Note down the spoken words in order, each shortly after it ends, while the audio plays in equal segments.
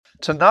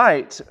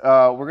Tonight,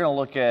 we're going to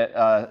look at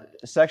a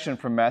section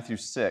from Matthew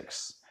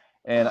 6,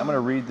 and I'm going to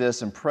read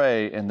this and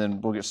pray, and then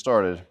we'll get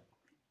started.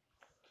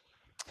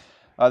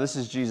 This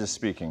is Jesus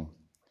speaking.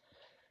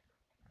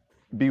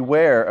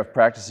 Beware of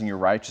practicing your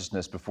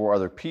righteousness before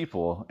other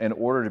people in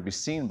order to be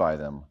seen by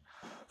them,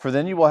 for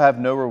then you will have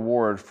no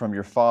reward from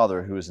your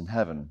Father who is in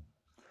heaven.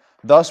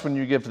 Thus, when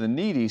you give to the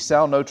needy,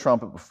 sound no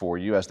trumpet before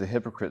you, as the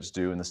hypocrites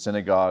do in the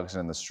synagogues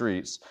and in the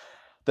streets,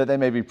 that they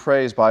may be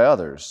praised by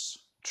others.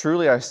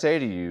 Truly I say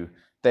to you,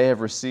 they have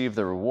received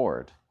their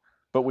reward.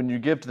 But when you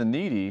give to the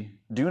needy,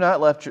 do not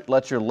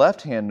let your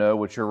left hand know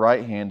what your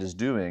right hand is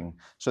doing,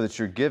 so that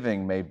your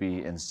giving may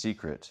be in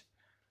secret.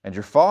 And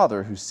your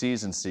Father who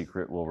sees in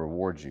secret will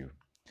reward you.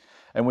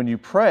 And when you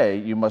pray,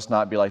 you must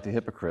not be like the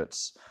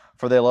hypocrites,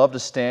 for they love to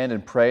stand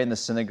and pray in the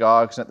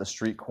synagogues and at the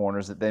street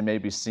corners, that they may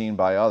be seen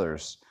by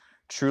others.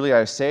 Truly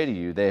I say to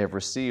you, they have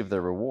received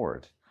their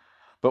reward.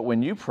 But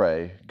when you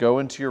pray, go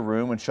into your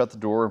room and shut the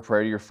door and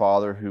pray to your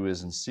Father who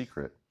is in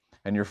secret.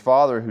 And your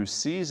Father who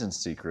sees in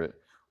secret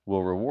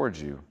will reward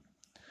you.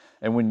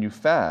 And when you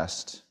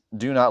fast,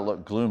 do not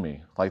look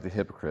gloomy like the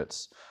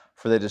hypocrites,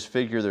 for they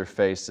disfigure their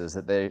faces,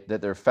 that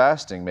their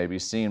fasting may be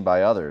seen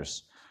by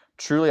others.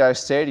 Truly I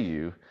say to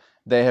you,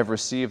 they have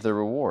received their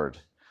reward.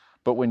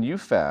 But when you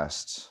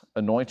fast,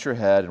 anoint your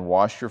head and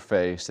wash your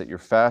face, that your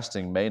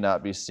fasting may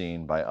not be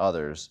seen by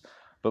others,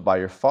 but by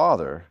your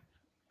Father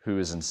who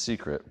is in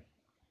secret.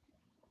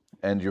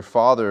 And your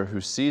Father who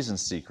sees in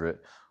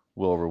secret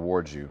will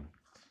reward you.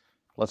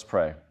 Let's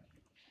pray.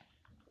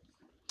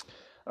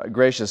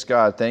 Gracious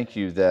God, thank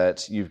you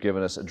that you've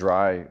given us a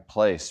dry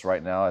place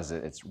right now as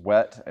it's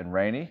wet and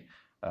rainy.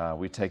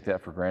 We take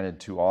that for granted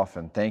too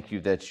often. Thank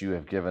you that you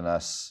have given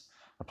us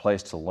a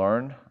place to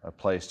learn, a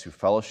place to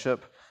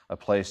fellowship, a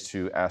place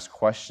to ask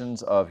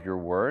questions of your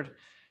word,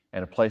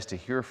 and a place to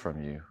hear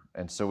from you.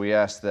 And so we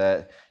ask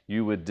that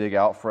you would dig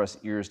out for us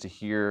ears to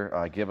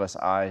hear, give us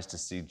eyes to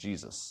see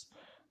Jesus.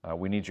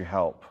 We need your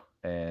help,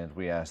 and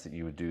we ask that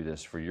you would do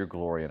this for your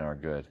glory and our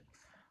good.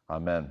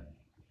 Amen.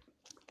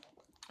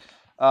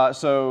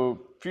 So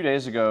a few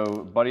days ago,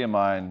 a buddy of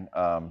mine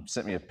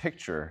sent me a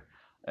picture,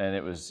 and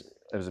it was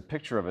a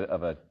picture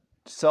of a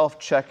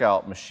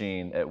self-checkout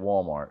machine at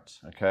Walmart.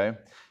 Okay,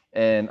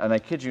 and I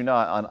kid you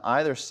not, on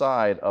either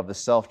side of the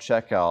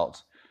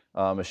self-checkout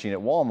machine at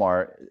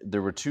Walmart,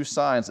 there were two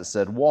signs that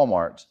said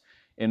Walmart,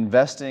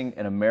 investing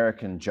in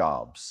American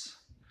jobs.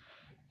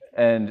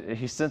 And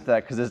he sent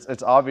that because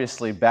it's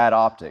obviously bad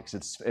optics.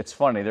 It's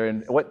funny. They're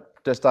in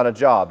that's not a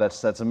job.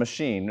 That's a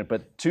machine.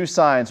 But two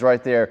signs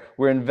right there.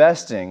 We're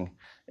investing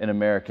in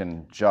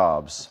American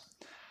jobs.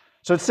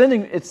 So it's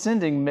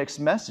sending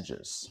mixed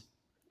messages.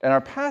 And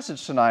our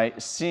passage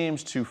tonight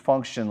seems to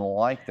function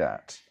like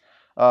that.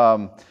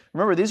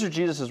 Remember, these are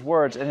Jesus'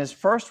 words, and his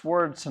first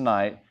words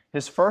tonight,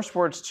 his first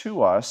words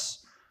to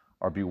us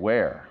are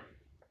beware.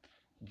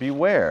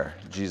 Beware,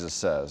 Jesus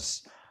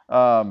says.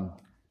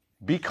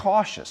 Be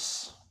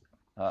cautious,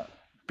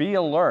 be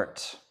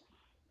alert,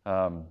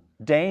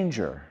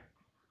 danger,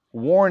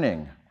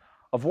 warning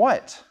of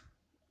what?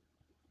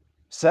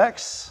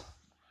 Sex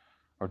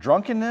or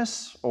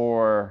drunkenness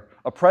or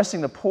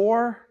oppressing the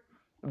poor?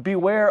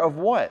 Beware of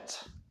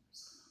what?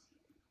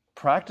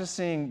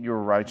 Practicing your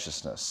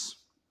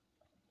righteousness.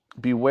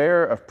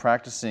 Beware of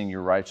practicing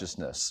your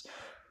righteousness,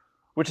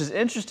 which is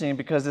interesting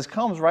because this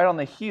comes right on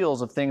the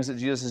heels of things that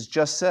Jesus has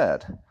just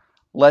said.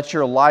 Let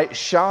your light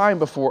shine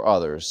before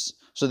others,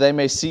 so they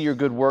may see your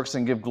good works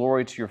and give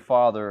glory to your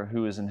Father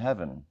who is in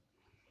heaven.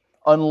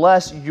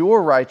 Unless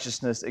your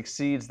righteousness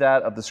exceeds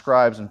that of the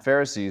scribes and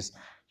Pharisees,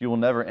 you will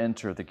never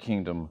enter the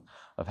kingdom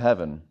of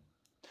heaven.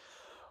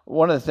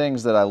 One of the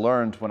things that I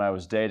learned when I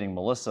was dating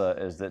Melissa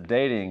is that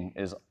dating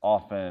is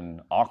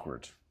often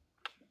awkward,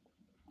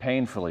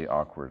 painfully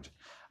awkward.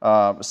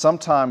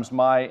 Sometimes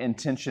my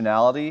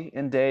intentionality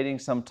in dating,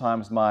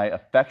 sometimes my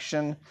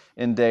affection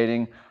in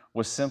dating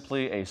was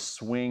simply a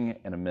swing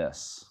and a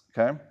miss,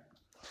 okay?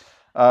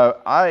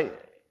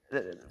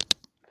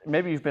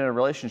 Maybe you've been in a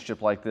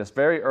relationship like this.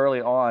 Very early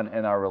on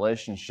in our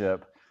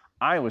relationship,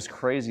 I was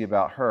crazy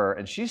about her,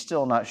 and she's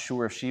still not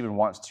sure if she even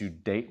wants to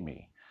date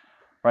me,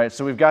 right?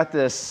 So we've got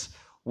this,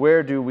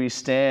 where do we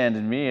stand?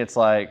 And me, it's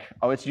like,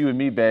 oh, it's you and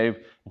me, babe.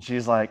 And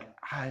she's like,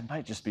 it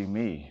might just be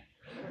me,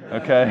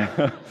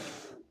 okay?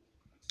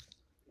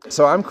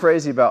 So I'm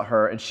crazy about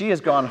her, and she has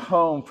gone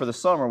home for the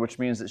summer, which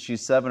means that she's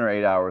 7 or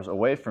 8 hours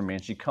away from me,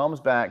 and she comes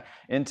back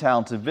in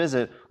town to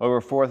visit over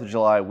 4th of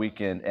July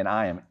weekend, and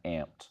I am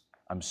amped.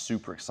 I'm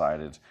super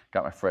excited.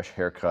 Got my fresh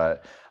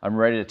haircut. I'm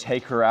ready to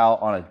take her out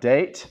on a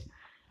date,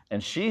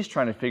 and she's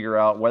trying to figure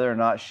out whether or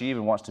not she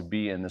even wants to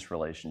be in this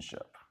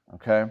relationship,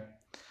 okay?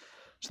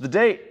 So the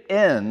date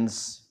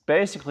ends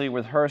basically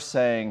with her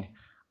saying,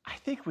 I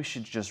think we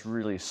should just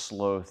really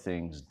slow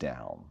things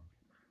down.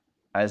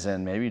 As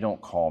in, maybe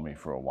don't call me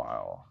for a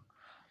while.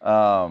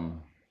 Now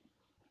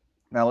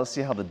let's see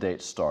how the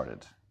date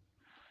started.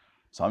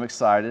 So I'm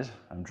excited.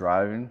 I'm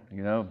driving,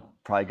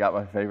 probably got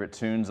my favorite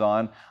tunes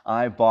on.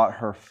 I bought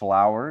her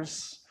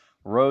flowers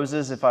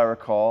roses, if I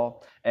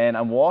recall, and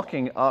I'm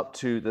walking up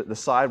to the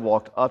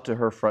sidewalk up to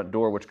her front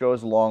door, which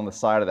goes along the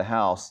side of the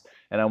house,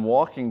 and I'm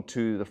walking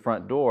to the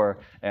front door,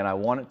 and I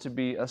want it to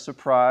be a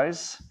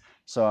surprise,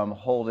 so I'm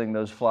holding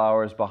those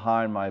flowers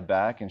behind my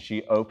back, and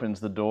she opens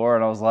the door,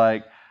 and I was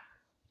like,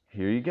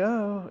 here you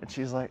go, and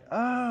she's like,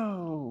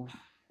 oh,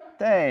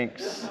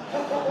 thanks.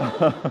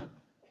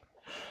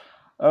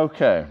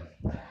 Okay,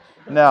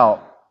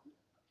 now,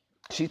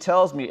 she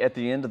tells me at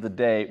the end of the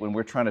day, when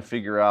we're trying to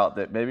figure out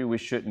that maybe we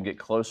shouldn't get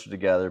closer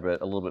together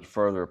but a little bit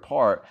further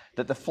apart,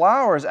 that the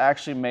flowers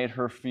actually made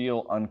her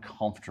feel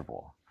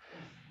uncomfortable.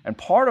 And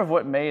part of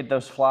what made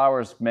those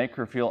flowers make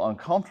her feel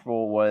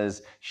uncomfortable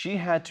was she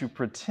had to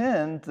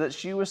pretend that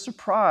she was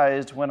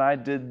surprised when I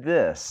did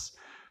this.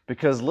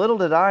 Because little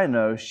did I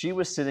know, she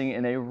was sitting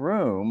in a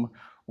room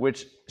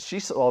which she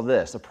saw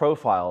this, a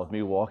profile of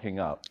me walking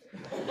up.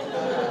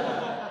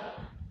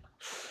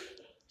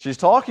 She's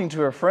talking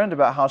to her friend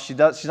about how she's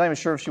not even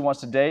sure if she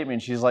wants to date me,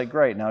 and she's like,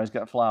 great, now he's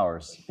got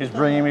flowers. He's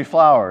bringing me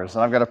flowers,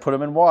 and I've got to put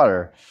them in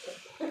water.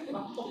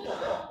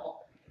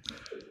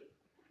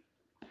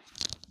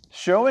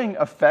 Showing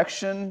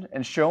affection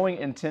and showing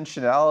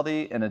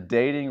intentionality in a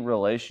dating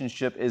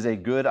relationship is a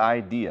good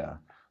idea,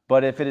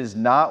 but if it is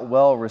not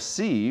well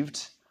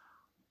received,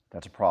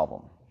 that's a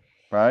problem,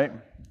 right?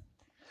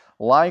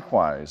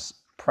 Likewise,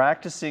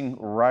 practicing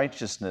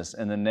righteousness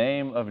in the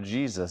name of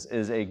Jesus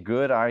is a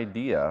good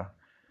idea,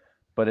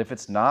 but if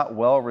it's not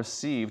well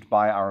received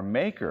by our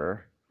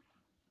Maker,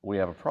 we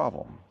have a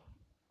problem.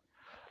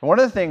 And one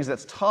of the things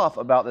that's tough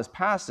about this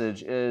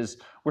passage is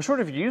we're sort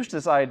of used to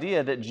this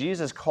idea that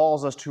Jesus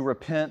calls us to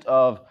repent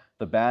of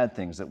the bad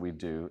things that we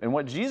do. And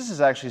what Jesus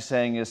is actually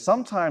saying is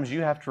sometimes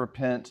you have to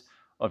repent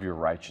of your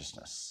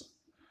righteousness.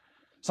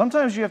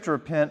 Sometimes you have to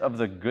repent of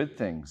the good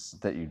things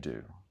that you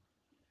do.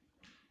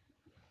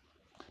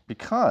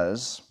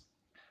 Because,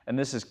 and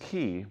this is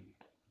key,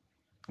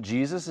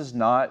 Jesus is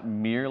not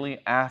merely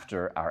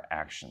after our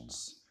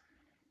actions.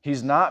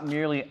 He's not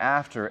merely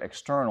after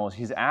externals.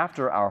 He's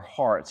after our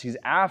hearts. He's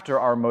after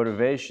our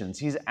motivations.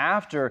 He's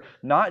after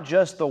not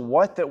just the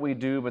what that we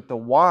do, but the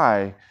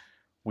why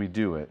we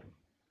do it.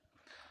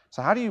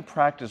 So how do you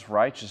practice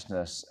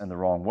righteousness in the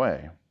wrong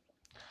way?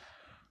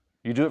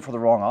 You do it for the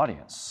wrong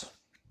audience.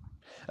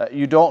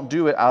 You don't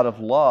do it out of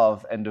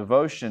love and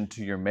devotion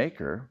to your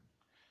Maker,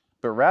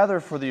 but rather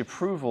for the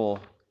approval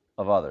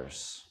of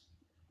others.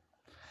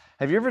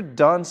 Have you ever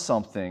done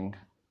something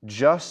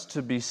just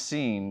to be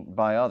seen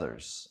by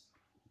others?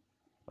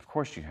 Of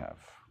course you have.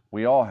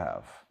 We all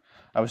have.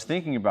 I was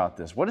thinking about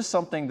this. What is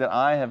something that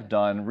I have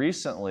done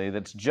recently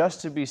that's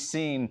just to be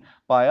seen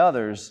by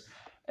others?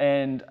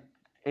 And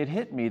it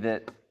hit me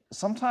that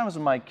sometimes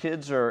when my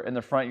kids are in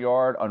the front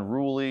yard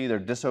unruly, they're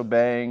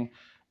disobeying,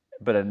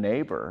 but a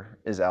neighbor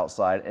is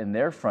outside in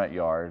their front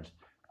yard,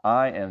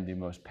 I am the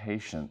most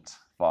patient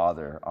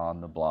father on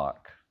the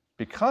block.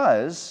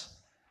 Because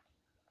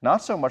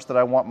not so much that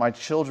I want my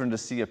children to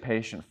see a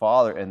patient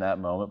father in that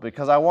moment,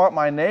 because I want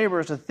my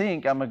neighbors to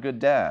think I'm a good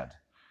dad.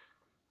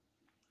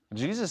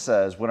 Jesus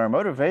says when our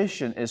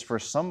motivation is for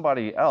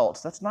somebody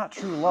else, that's not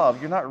true love.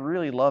 You're not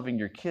really loving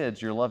your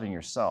kids, you're loving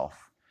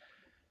yourself.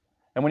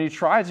 And when you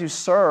try to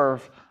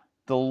serve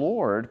the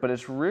Lord, but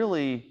it's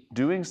really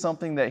doing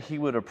something that He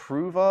would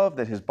approve of,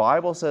 that His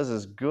Bible says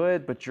is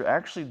good, but you're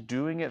actually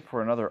doing it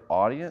for another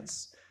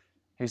audience,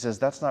 He says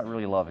that's not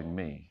really loving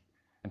me.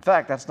 In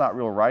fact, that's not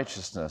real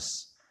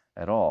righteousness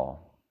at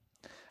all.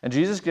 And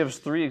Jesus gives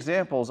 3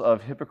 examples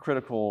of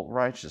hypocritical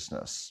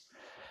righteousness.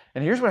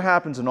 And here's what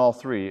happens in all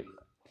 3.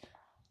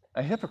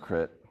 A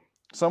hypocrite,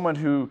 someone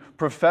who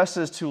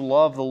professes to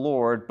love the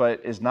Lord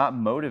but is not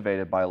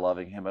motivated by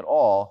loving Him at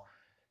all,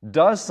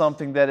 does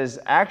something that is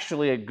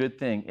actually a good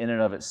thing in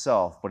and of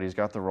itself, but he's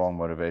got the wrong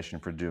motivation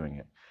for doing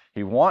it.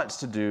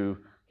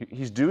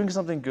 He's doing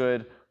something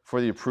good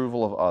for the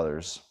approval of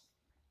others,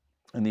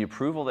 and the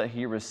approval that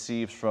he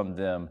receives from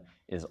them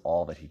is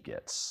all that he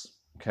gets.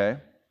 Okay?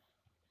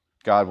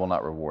 God will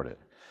not reward it.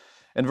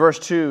 In verse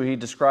 2, he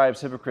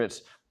describes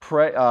hypocrites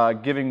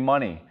giving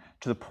money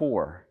to the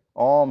poor,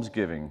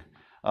 almsgiving.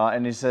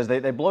 And he says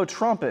they blow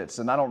trumpets,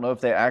 and I don't know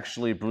if they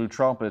actually blew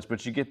trumpets,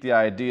 but you get the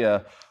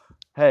idea,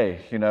 hey,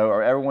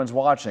 or everyone's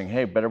watching,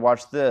 hey, better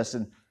watch this.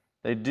 And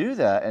they do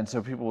that, and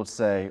so people would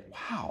say,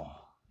 wow,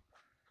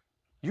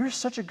 you're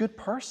such a good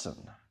person.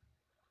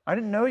 I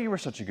didn't know you were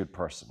such a good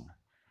person.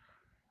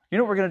 You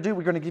know what we're going to do?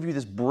 We're going to give you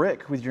this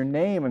brick with your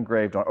name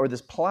engraved on it, or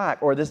this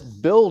plaque, or this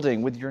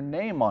building with your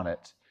name on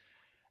it.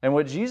 And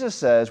what Jesus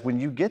says, when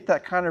you get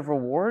that kind of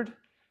reward,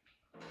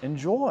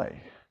 enjoy,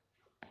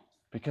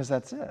 because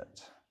that's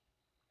it.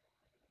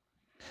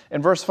 In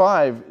verse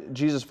 5,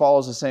 Jesus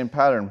follows the same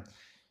pattern.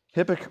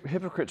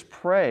 Hypocrites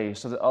pray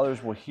so that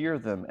others will hear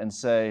them and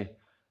say,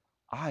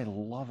 I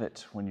love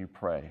it when you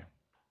pray.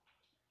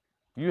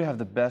 You have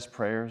the best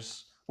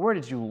prayers. Where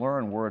did you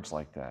learn words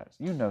like that?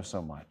 You know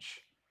so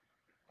much.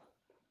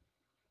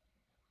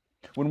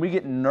 When we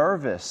get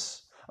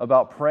nervous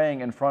about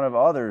praying in front of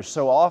others,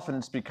 so often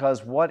it's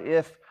because what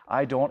if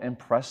I don't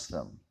impress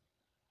them?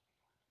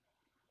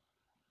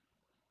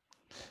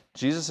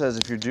 Jesus says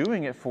if you're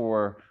doing it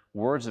for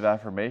words of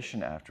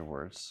affirmation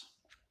afterwards,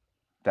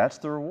 that's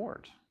the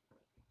reward.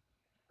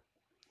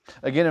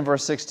 Again, in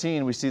verse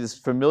 16, we see this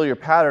familiar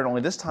pattern,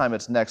 only this time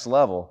it's next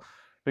level,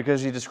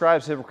 because he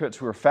describes hypocrites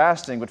who are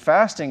fasting, but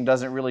fasting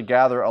doesn't really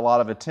gather a lot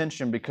of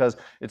attention because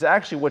it's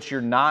actually what you're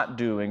not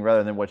doing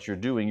rather than what you're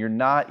doing. You're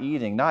not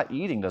eating. Not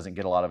eating doesn't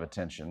get a lot of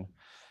attention.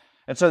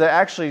 And so they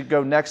actually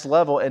go next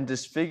level and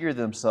disfigure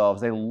themselves.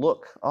 They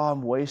look,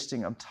 I'm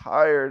wasting, I'm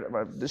tired, I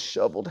have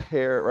disheveled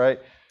hair, right?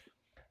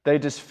 They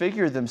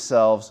disfigure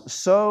themselves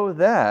so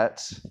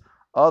that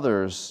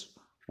others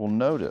will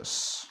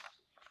notice.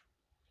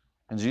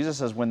 And Jesus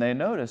says, when they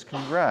notice,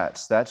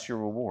 congrats, that's your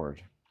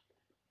reward.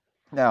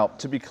 Now,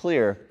 to be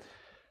clear,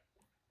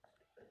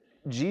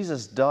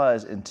 Jesus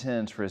does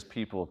intend for his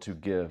people to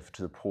give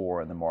to the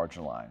poor and the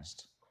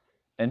marginalized.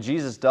 And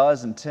Jesus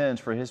does intend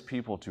for his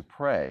people to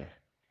pray,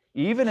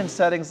 even in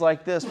settings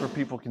like this where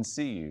people can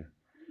see you.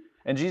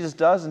 And Jesus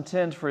does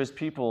intend for his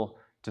people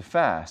to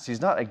fast.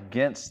 He's not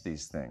against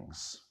these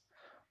things.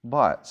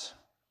 But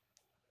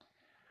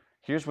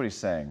here's what he's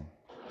saying.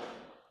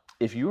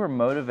 If you are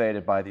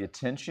motivated by the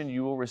attention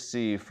you will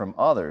receive from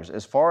others,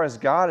 as far as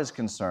God is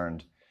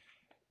concerned,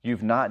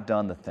 you've not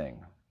done the thing.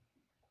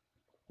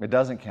 It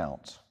doesn't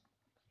count.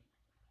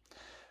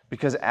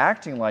 Because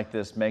acting like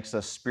this makes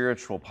us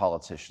spiritual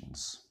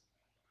politicians.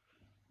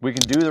 We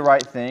can do the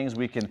right things,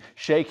 we can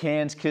shake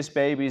hands, kiss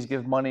babies,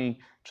 give money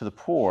to the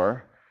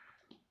poor,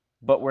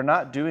 but we're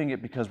not doing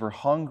it because we're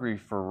hungry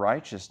for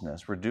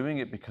righteousness. We're doing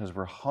it because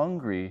we're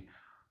hungry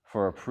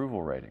for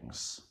approval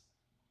ratings.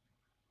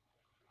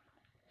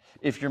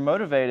 If you're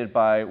motivated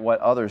by what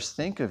others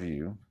think of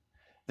you,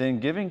 then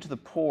giving to the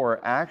poor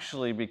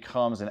actually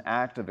becomes an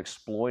act of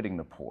exploiting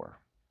the poor.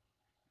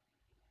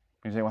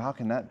 You say, well, how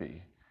can that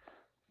be?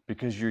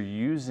 Because you're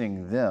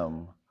using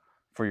them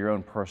for your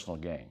own personal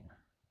gain.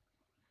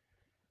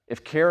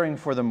 If caring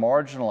for the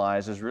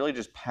marginalized is really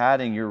just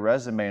padding your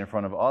resume in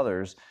front of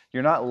others,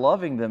 you're not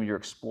loving them, you're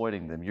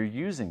exploiting them, you're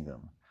using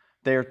them.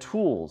 They are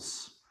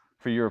tools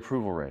for your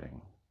approval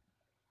rating.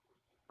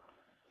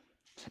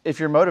 If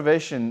your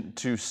motivation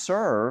to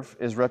serve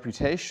is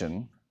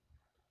reputation,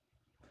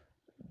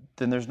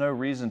 then there's no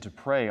reason to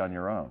pray on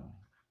your own.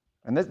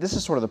 And this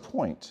is sort of the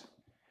point.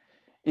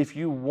 If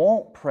you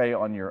won't pray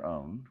on your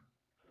own,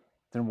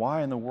 then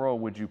why in the world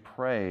would you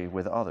pray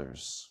with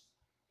others?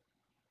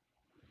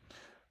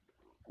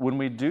 When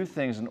we do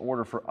things in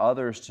order for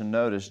others to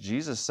notice,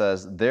 Jesus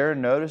says their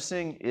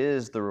noticing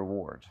is the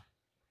reward.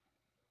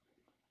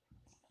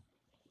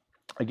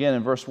 Again,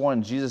 in verse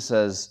 1, Jesus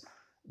says,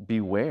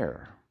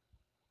 beware.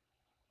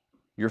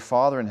 Your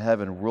Father in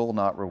heaven will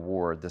not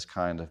reward this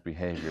kind of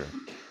behavior.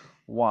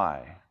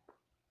 Why?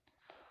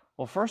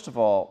 Well, first of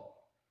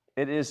all,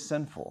 it is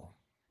sinful.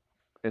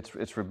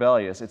 It's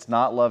rebellious. It's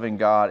not loving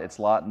God. It's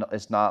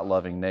not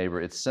loving neighbor.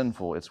 It's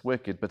sinful. It's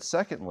wicked. But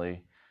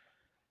secondly,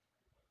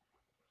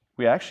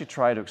 we actually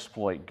try to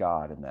exploit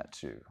God in that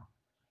too.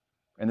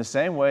 In the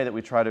same way that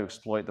we try to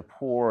exploit the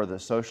poor or the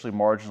socially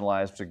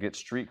marginalized to get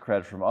street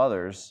cred from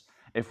others,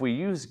 if we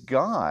use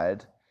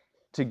God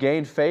to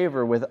gain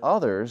favor with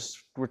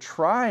others, we're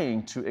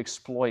trying to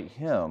exploit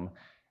him,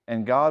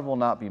 and God will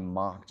not be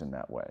mocked in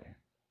that way.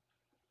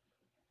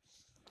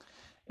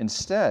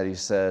 Instead, he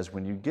says,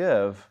 when you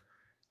give,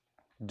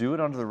 do it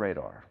under the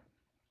radar.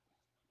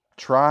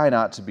 Try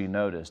not to be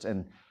noticed.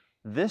 And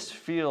this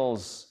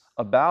feels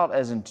about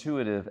as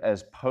intuitive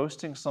as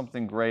posting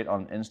something great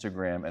on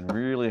Instagram and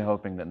really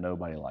hoping that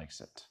nobody likes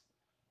it.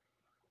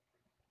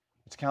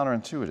 It's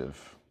counterintuitive.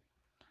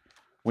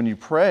 When you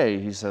pray,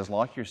 he says,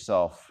 lock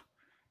yourself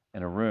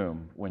in a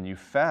room. When you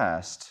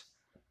fast,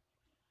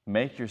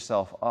 make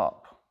yourself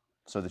up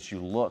so that you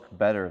look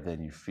better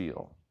than you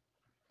feel.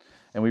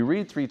 And we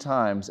read 3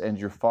 times, and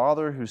your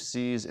Father who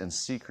sees in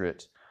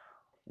secret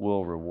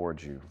will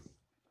reward you.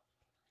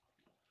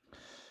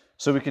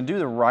 So we can do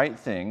the right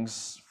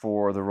things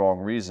for the wrong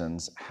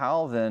reasons.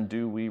 How then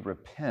do we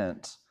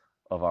repent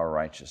of our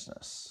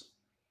righteousness?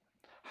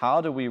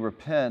 How do we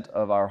repent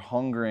of our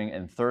hungering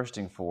and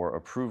thirsting for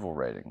approval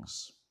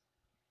ratings?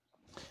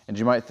 And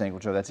you might think, well,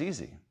 Joe, that's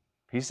easy.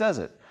 He says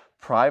it.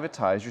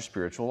 Privatize your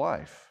spiritual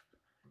life.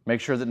 Make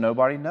sure that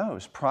nobody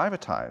knows.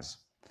 Privatize.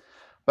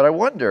 But I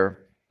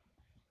wonder,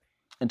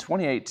 in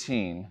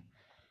 2018,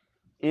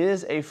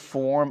 is a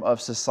form of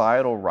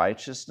societal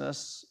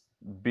righteousness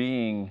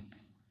being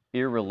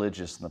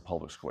irreligious in the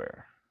public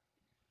square?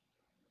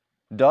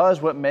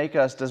 Does what makes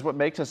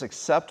us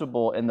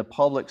acceptable in the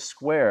public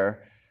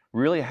square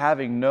really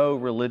having no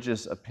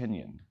religious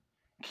opinion?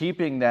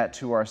 Keeping that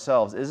to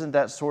ourselves, isn't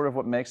that sort of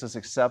what makes us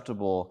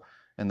acceptable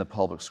in the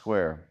public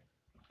square?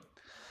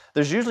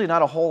 There's usually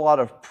not a whole lot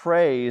of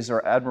praise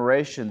or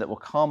admiration that will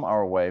come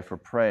our way for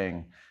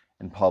praying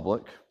in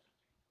public.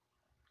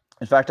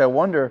 In fact, I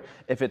wonder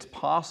if it's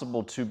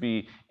possible to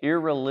be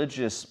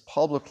irreligious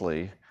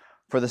publicly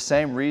for the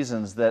same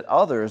reasons that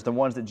others, the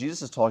ones that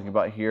Jesus is talking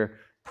about here,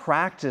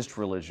 practiced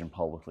religion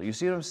publicly. You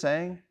see what I'm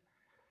saying?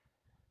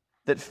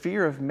 That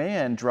fear of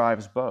man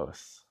drives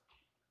both.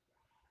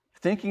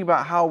 Thinking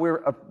about how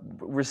we're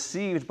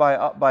received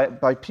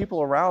by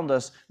people around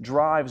us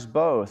drives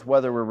both,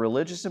 whether we're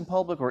religious in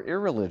public or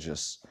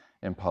irreligious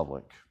in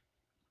public.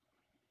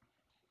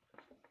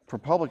 For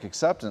public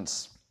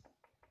acceptance,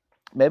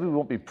 maybe we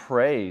won't be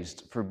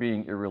praised for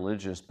being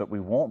irreligious, but we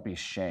won't be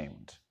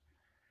shamed.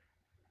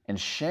 And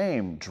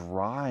shame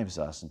drives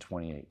us in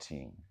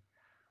 2018.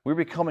 We're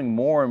becoming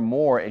more and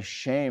more a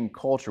shame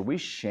culture. We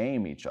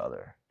shame each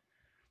other.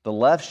 The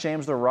left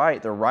shames the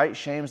right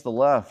shames the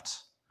left.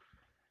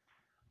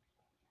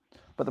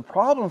 But the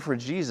problem for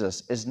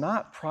Jesus is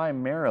not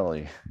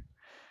primarily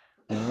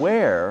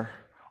where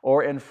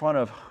or in front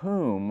of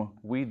whom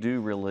we do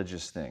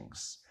religious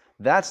things.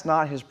 That's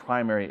not his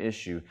primary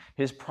issue.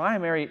 His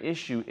primary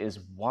issue is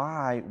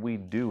why we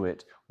do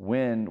it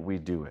when we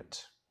do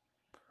it.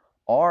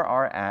 Are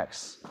our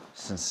acts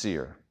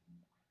sincere?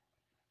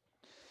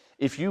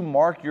 If you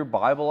mark your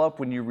Bible up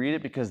when you read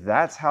it because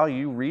that's how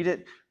you read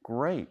it,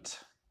 great.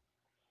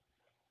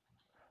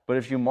 But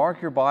if you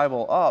mark your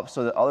Bible up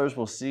so that others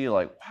will see,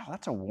 like, wow,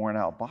 that's a worn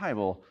out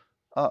Bible,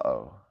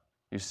 uh-oh.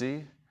 You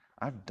see?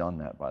 I've done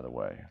that, by the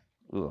way.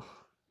 Ugh.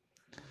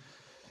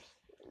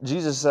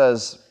 Jesus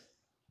says,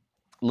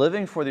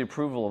 living for the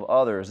approval of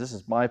others, this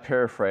is my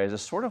paraphrase,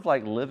 is sort of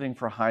like living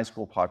for high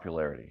school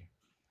popularity.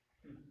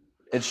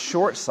 It's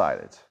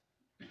short-sighted,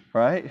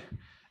 right?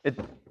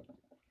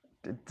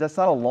 That's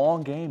not a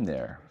long game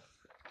there.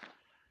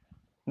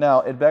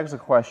 Now, it begs the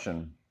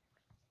question,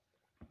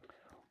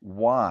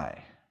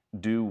 why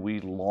do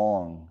we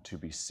long to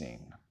be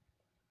seen?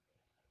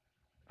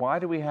 Why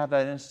do we have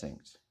that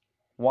instinct?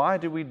 Why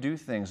do we do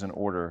things in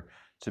order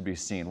to be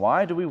seen?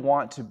 Why do we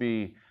want to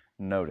be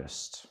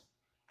noticed?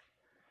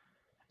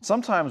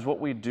 Sometimes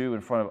what we do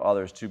in front of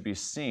others to be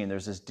seen,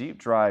 there's this deep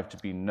drive to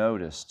be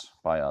noticed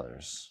by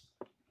others.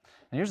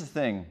 And here's the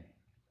thing,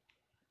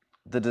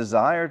 the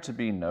desire to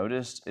be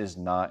noticed is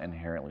not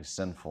inherently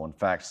sinful. In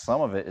fact,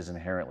 some of it is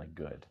inherently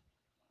good.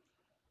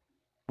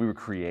 We were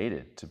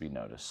created to be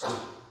noticed.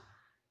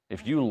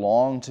 If you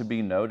long to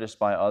be noticed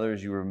by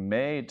others, you were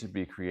made to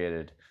be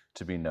created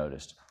to be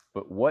noticed.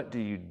 But what do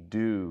you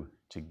do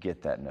to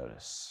get that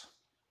notice?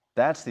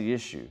 That's the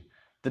issue.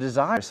 The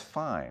desire is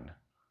fine.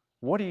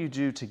 What do you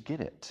do to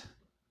get it?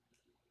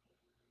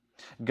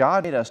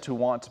 God made us to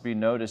want to be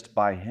noticed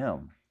by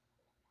Him.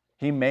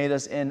 He made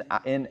us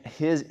in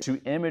His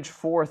to image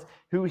forth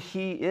who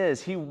He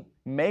is. He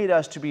made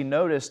us to be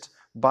noticed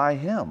by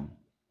Him.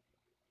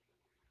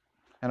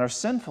 And our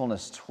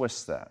sinfulness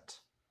twists that.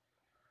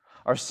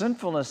 Our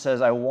sinfulness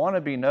says, I want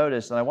to be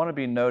noticed, and I want to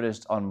be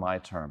noticed on my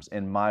terms,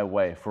 in my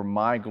way, for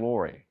my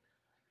glory.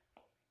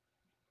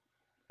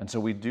 And so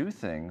we do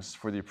things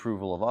for the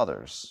approval of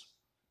others.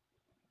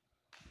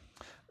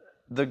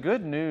 The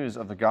good news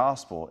of the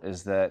gospel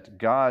is that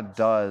God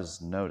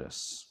does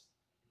notice.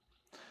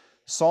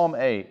 Psalm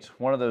 8,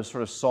 one of those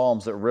sort of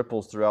psalms that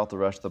ripples throughout the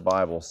rest of the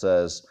Bible,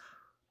 says,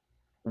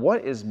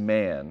 what is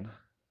man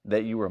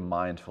that you are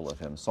mindful of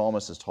him?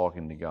 Psalmist is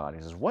talking to God.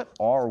 He says, what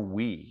are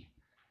we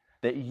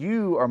that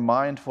you are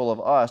mindful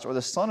of us, or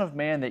the Son of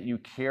Man that you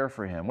care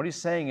for him? What he's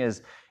saying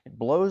is, it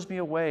blows me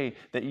away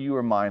that you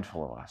are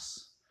mindful of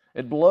us.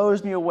 It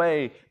blows me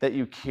away that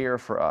you care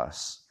for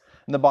us.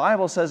 And the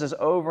Bible says this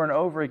over and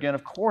over again.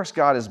 Of course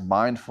God is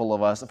mindful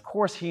of us. Of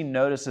course He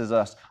notices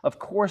us. Of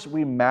course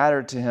we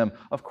matter to Him.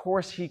 Of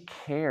course He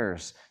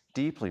cares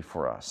deeply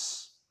for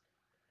us.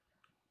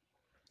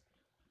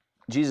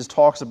 Jesus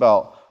talks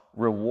about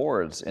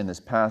rewards in this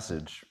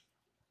passage.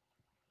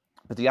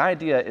 But the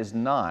idea is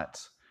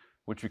not,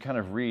 which we kind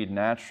of read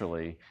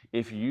naturally,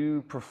 if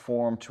you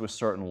perform to a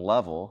certain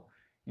level,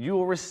 you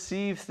will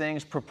receive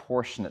things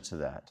proportionate to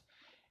that.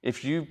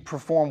 If you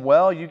perform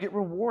well, you get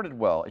rewarded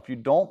well. If you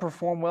don't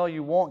perform well,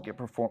 you won't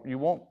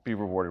be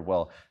rewarded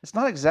well. It's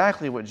not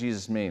exactly what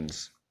Jesus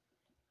means.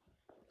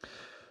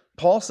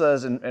 Paul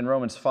says in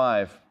Romans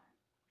 5,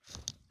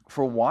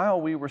 for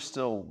while we were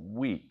still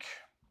weak,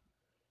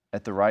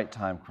 at the right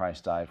time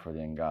Christ died for the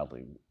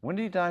ungodly. When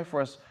did He die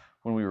for us?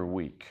 When we were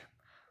weak,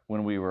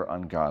 when we were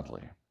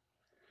ungodly.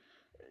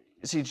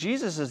 See,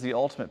 Jesus is the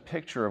ultimate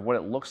picture of what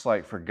it looks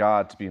like for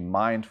God to be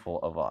mindful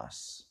of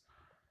us.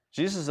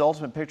 Jesus is the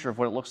ultimate picture of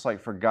what it looks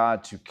like for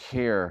God to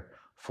care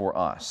for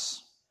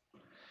us.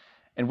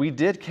 And we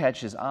did catch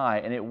His eye,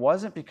 and it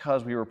wasn't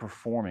because we were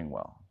performing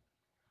well.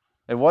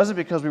 It wasn't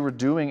because we were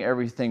doing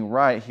everything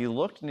right. He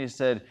looked and He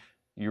said,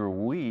 you're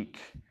weak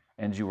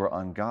and you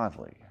are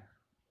ungodly.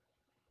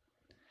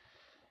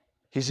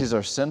 He sees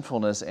our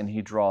sinfulness and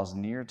He draws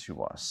near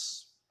to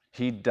us.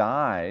 He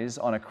dies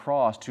on a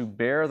cross to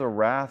bear the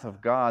wrath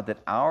of God that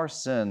our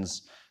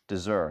sins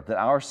deserve, that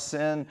our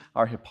sin,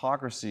 our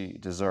hypocrisy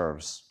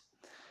deserves.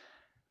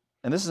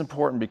 And this is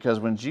important because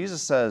when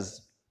Jesus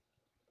says,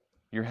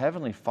 your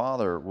heavenly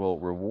Father will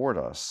reward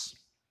us,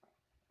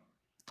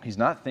 He's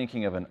not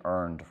thinking of an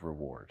earned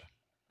reward,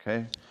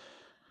 okay?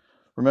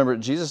 Remember,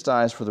 Jesus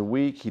dies for the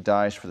weak, He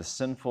dies for the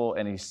sinful,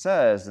 and He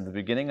says in the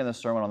beginning of the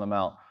Sermon on the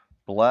Mount,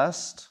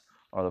 blessed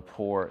are the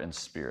poor in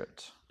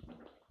spirit.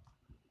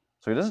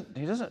 So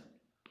He doesn't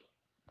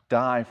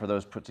die for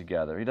those put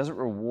together. He doesn't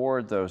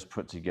reward those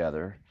put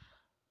together.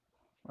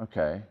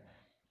 Okay.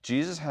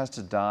 Jesus has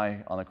to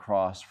die on the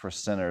cross for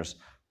sinners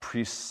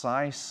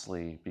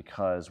precisely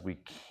because we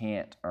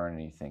can't earn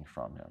anything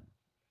from him.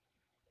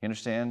 You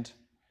understand?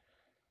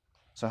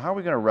 So how are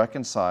we going to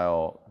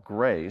reconcile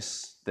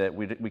grace that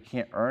we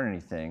can't earn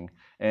anything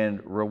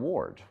and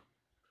reward?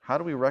 How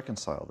do we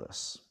reconcile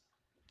this?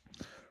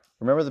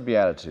 Remember the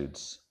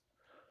Beatitudes.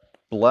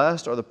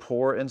 Blessed are the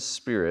poor in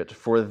spirit,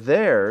 for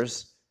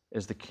theirs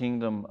is the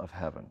kingdom of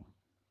heaven.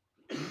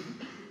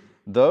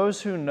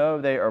 Those who know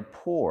they are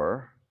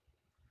poor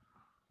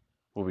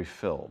will be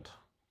filled.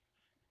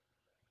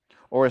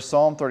 Or as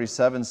Psalm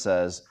 37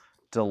 says,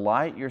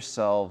 delight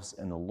yourselves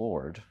in the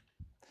Lord,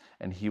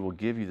 and he will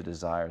give you the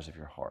desires of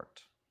your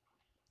heart.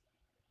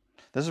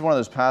 This is one of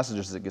those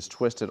passages that gets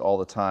twisted all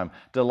the time.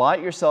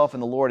 Delight yourself in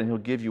the Lord, and he'll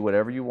give you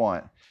whatever you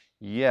want.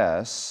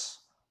 Yes,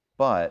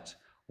 but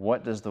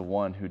what does the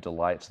one who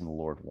delights in the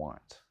Lord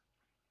want?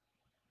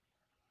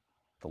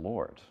 The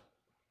Lord.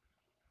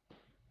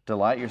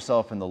 Delight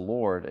yourself in the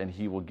Lord, and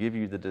he will give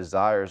you the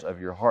desires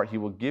of your heart. He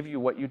will give you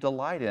what you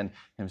delight in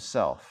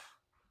himself.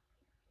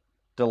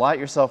 Delight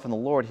yourself in the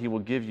Lord, he will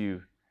give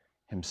you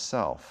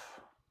himself.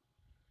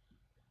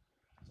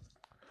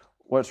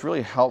 What's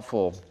really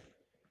helpful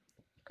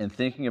in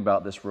thinking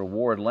about this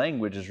reward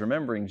language is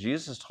remembering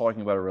Jesus is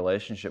talking about a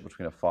relationship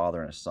between a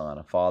father and a son,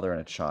 a father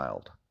and a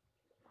child.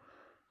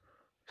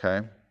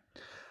 Okay?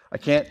 I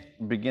can't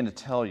begin to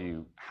tell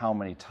you how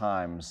many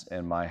times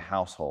in my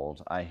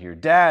household I hear,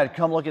 Dad,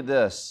 come look at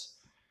this.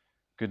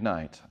 Good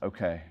night.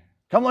 Okay.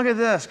 Come look at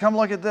this. Come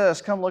look at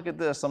this. Come look at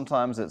this.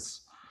 Sometimes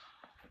it's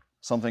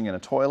something in a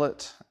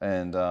toilet,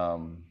 and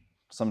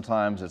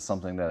sometimes it's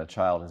something that a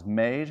child has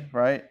made,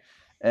 right?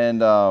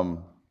 And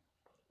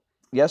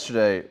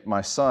yesterday,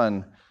 my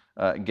son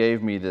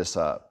gave me this,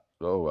 I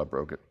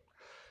broke it,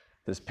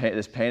 this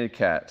painted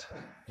cat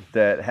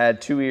that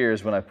had 2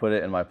 ears when I put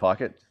it in my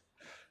pocket.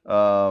 That's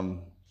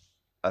going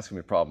to be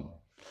a problem.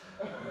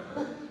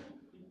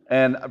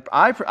 And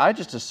I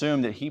just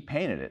assumed that he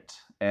painted it.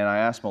 And I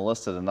asked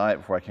Melissa tonight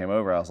before I came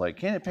over, I was like,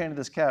 Cannon painted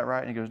this cat, right?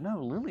 And he goes,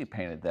 no, Lily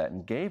painted that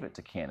and gave it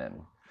to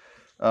Cannon.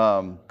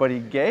 But he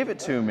gave it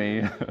to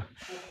me.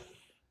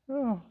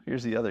 Oh,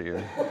 here's the other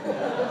ear.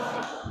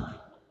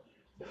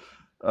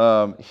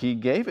 He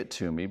gave it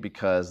to me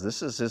because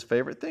this is his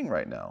favorite thing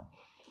right now.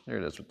 There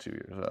it is with 2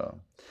 ears.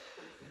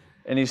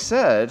 And he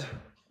said,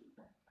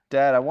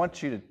 Dad, I want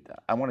to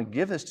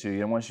give this to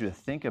you. I want you to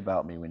think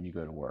about me when you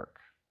go to work.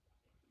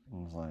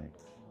 And I was like,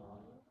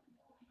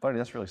 buddy,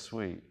 that's really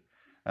sweet.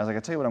 I was like,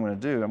 I'll tell you what I'm going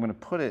to do. I'm going to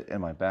put it in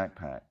my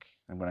backpack.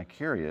 And when I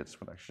carry it,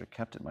 I should have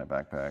kept it in my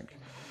backpack.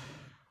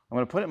 I'm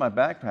going to put it in my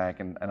backpack,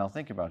 and I'll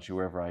think about you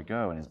wherever I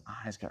go. And his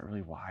eyes got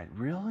really wide.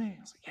 Really? I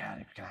was like,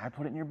 yeah, can I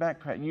put it in your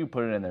backpack? You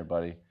put it in there,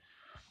 buddy.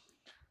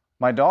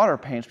 My daughter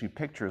paints me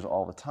pictures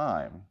all the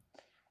time.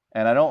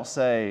 And I don't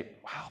say,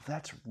 wow,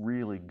 that's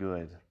really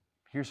good.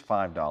 Here's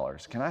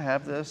 $5. Can I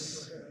have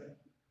this?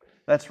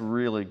 That's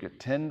really good.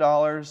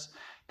 $10?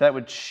 That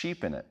would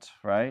cheapen it,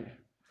 right?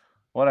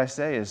 What I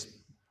say is,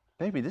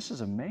 baby, this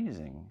is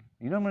amazing.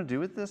 You know what I'm going to do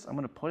with this? I'm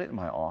going to put it in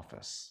my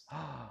office.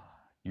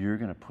 You're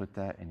going to put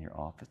that in your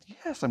office?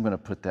 Yes, I'm going to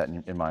put that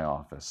in my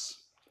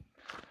office.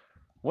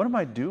 What am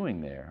I doing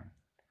there?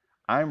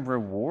 I'm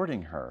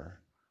rewarding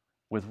her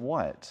with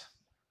what?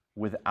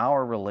 With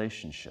our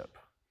relationship.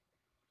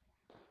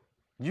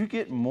 You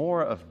get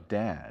more of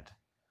Dad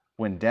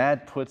when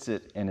Dad puts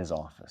it in his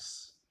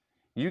office.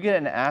 You get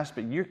an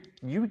aspect,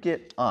 you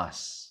get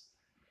us.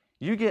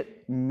 You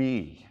get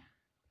me.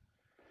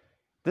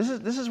 This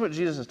is what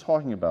Jesus is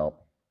talking about.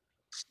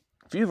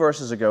 A few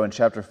verses ago in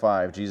chapter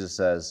 5, Jesus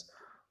says,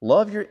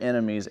 love your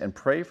enemies and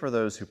pray for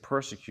those who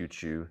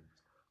persecute you.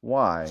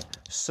 Why?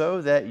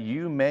 So that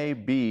you may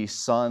be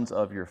sons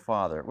of your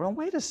Father. Well,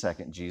 wait a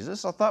second,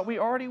 Jesus. I thought we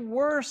already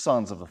were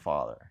sons of the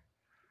Father.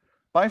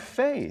 By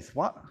faith.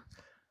 What?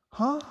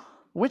 Huh?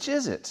 Which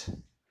is it?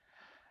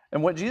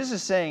 And what Jesus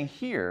is saying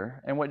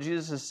here, and what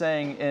Jesus is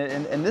saying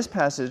in this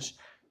passage,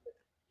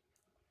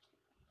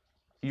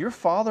 your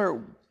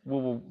Father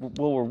will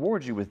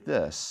reward you with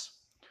this.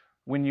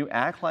 When you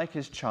act like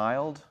his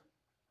child,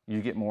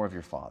 you get more of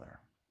your Father.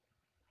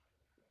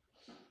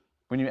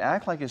 When you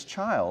act like his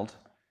child,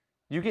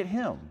 you get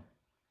him.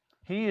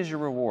 He is your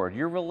reward.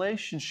 Your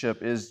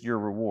relationship is your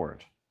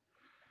reward.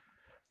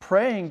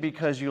 Praying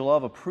because you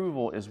love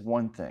approval is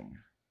one thing.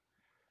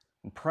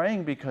 And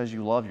praying because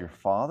you love your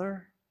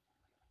Father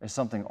is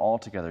something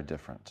altogether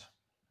different.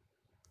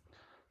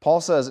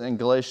 Paul says in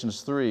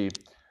Galatians 3,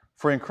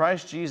 for in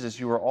Christ Jesus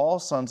you are all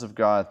sons of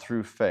God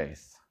through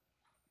faith.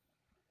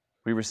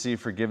 We receive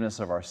forgiveness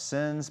of our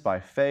sins by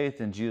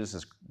faith in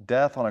Jesus'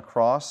 death on a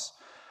cross.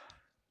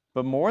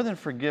 But more than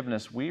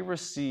forgiveness, we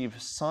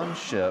receive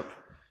sonship,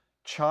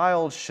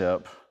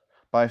 childship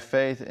by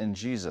faith in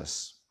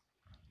Jesus.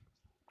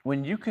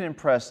 When you can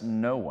impress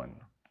no one,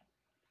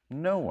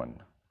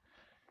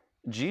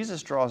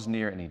 Jesus draws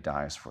near and he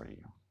dies for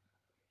you.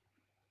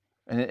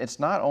 And it's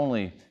not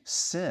only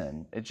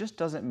sin, it just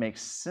doesn't make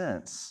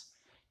sense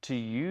to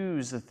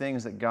use the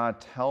things that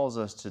God tells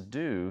us to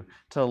do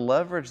to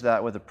leverage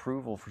that with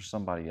approval for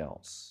somebody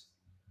else.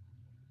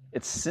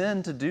 It's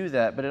sin to do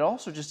that, but it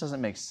also just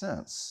doesn't make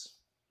sense.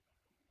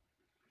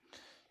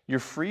 You're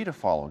free to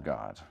follow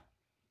God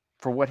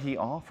for what he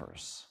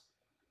offers,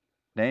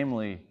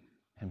 namely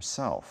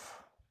himself.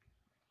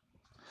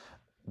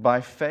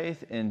 By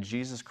faith in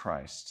Jesus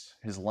Christ,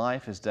 his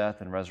life, his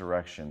death, and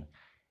resurrection,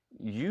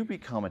 you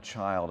become a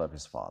child of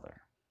his Father.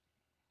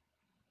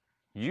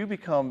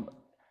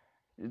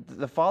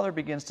 The Father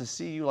begins to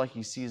see you like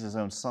he sees his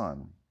own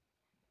Son.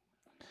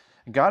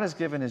 God has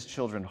given his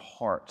children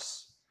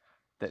hearts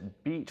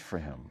that beat for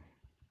him.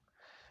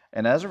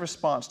 And as a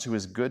response to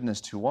his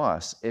goodness to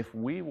us, if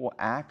we will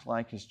act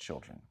like his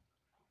children,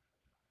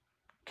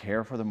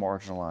 care for the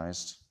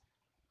marginalized,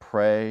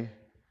 pray,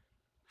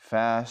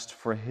 fast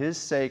for his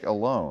sake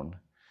alone,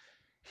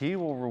 he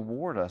will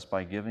reward us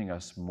by giving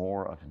us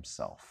more of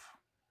himself.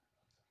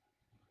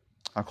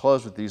 I'll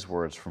close with these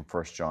words from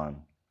 1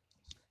 John.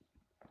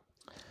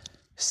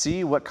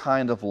 See what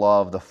kind of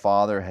love the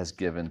Father has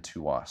given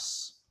to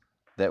us,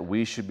 that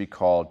we should be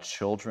called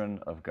children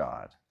of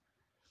God,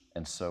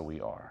 and so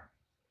we are.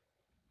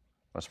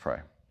 Let's pray.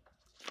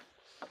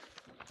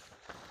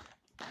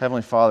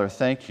 Heavenly Father,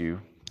 thank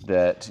you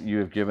that you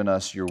have given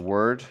us your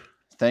word.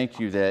 Thank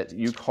you that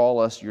you call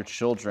us your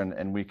children,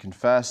 and we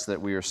confess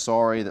that we are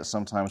sorry that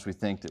sometimes we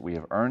think that we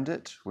have earned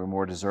it, we're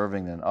more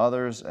deserving than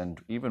others, and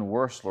even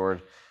worse,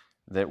 Lord,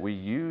 that we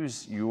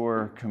use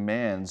your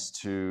commands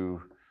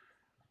to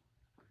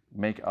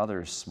make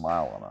others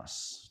smile on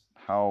us.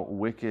 How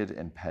wicked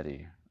and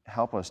petty.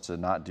 Help us to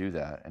not do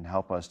that, and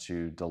help us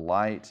to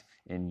delight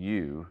in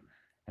you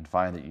and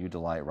find that you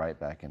delight right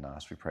back in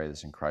us. We pray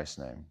this in Christ's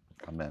name.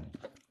 Amen.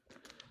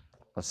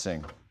 Let's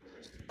sing.